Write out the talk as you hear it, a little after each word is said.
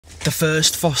The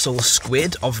first fossil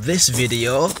squid of this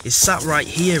video is sat right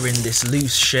here in this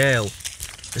loose shale.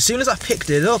 As soon as I picked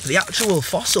it up, the actual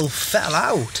fossil fell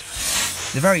out.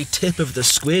 The very tip of the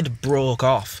squid broke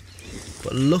off.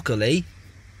 But luckily,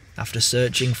 after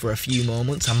searching for a few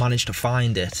moments, I managed to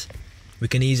find it. We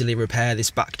can easily repair this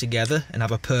back together and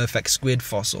have a perfect squid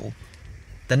fossil.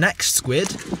 The next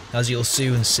squid, as you'll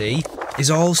soon see, is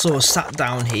also sat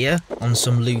down here on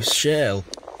some loose shale.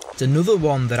 It's another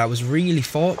one that I was really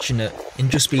fortunate in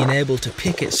just being able to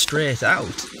pick it straight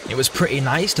out. It was pretty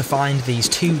nice to find these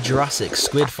two Jurassic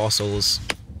squid fossils.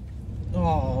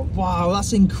 Oh wow,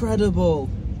 that's incredible.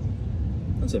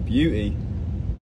 That's a beauty.